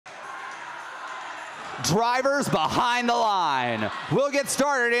drivers behind the line. We'll get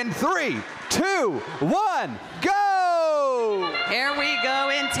started in 3, 2, 1, go! Here we go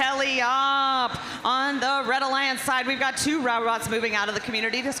in Teleop. On the Red Alliance side, we've got 2 robots moving out of the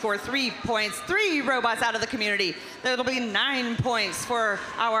community to score 3 points. 3 robots out of the community. That'll be 9 points for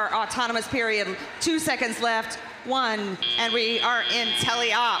our autonomous period. 2 seconds left, 1, and we are in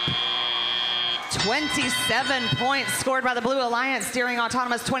Teleop. 27 points scored by the Blue Alliance, steering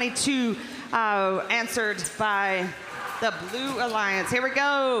autonomous. 22 answered by the Blue Alliance. Here we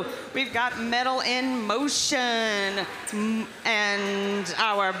go. We've got Metal in Motion and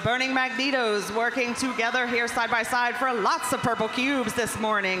our Burning Magnetos working together here side by side for lots of purple cubes this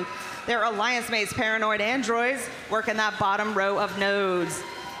morning. Their Alliance mates, Paranoid Androids, working that bottom row of nodes.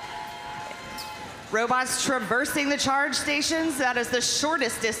 Robots traversing the charge stations. That is the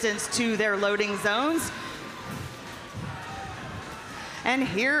shortest distance to their loading zones. And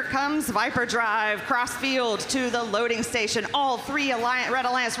here comes Viper Drive, cross field to the loading station. All 3 Red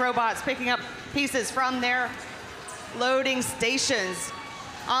Alliance robots picking up pieces from their loading stations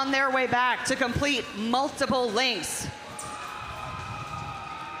on their way back to complete multiple links.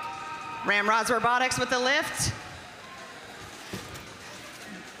 Ramrod's Robotics with the lift.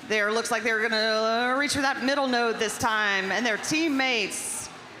 Looks like they're gonna reach for that middle node this time, and their teammates,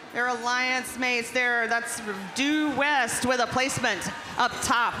 their Alliance mates there, that's Due West with a placement up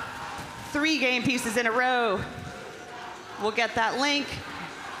top. 3 game pieces in a row. We'll get that link.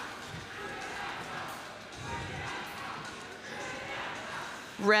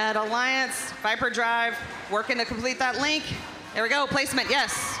 Red Alliance, Viper Drive, working to complete that link. There we go, placement,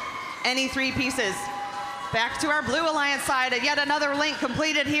 yes. Any 3 pieces. Back to our Blue Alliance side, yet another link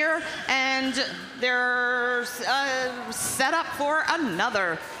completed here, and they're set up for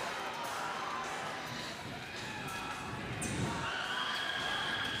another.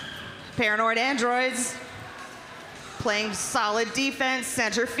 Paranoid Androids playing solid defense,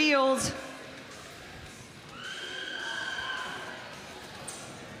 center field.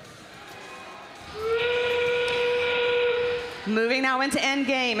 Moving now into end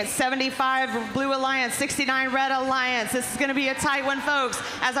game. It's 75 Blue Alliance, 69 Red Alliance. This is going to be a tight one, folks.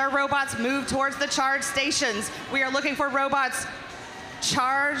 As our robots move towards the charge stations, we are looking for robots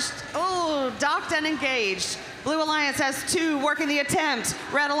charged, docked and engaged. Blue Alliance has 2 working the attempt.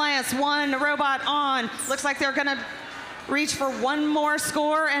 Red Alliance, 1 robot on. Looks like they're going to reach for 1 more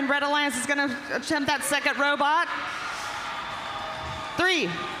score, and Red Alliance is going to attempt that second robot. 3,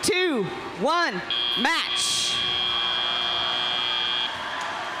 2, 1, match.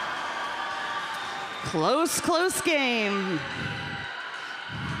 Close game.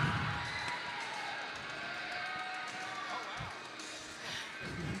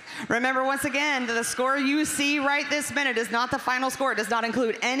 Remember, once again, the score you see right this minute is not the final score. It does not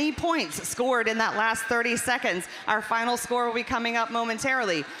include any points scored in that last 30 seconds. Our final score will be coming up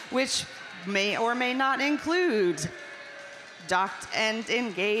momentarily, which may or may not include docked and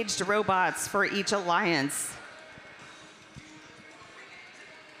engaged robots for each alliance.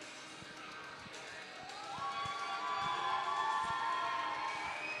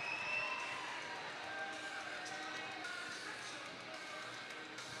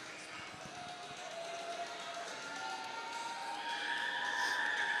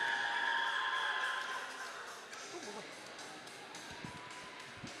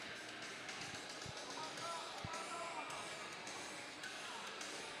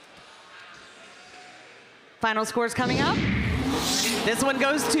 Final scores coming up. This one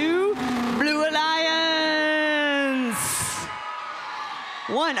goes to Blue Alliance.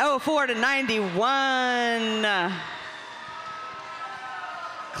 104 to 91.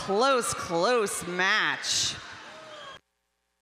 Close match.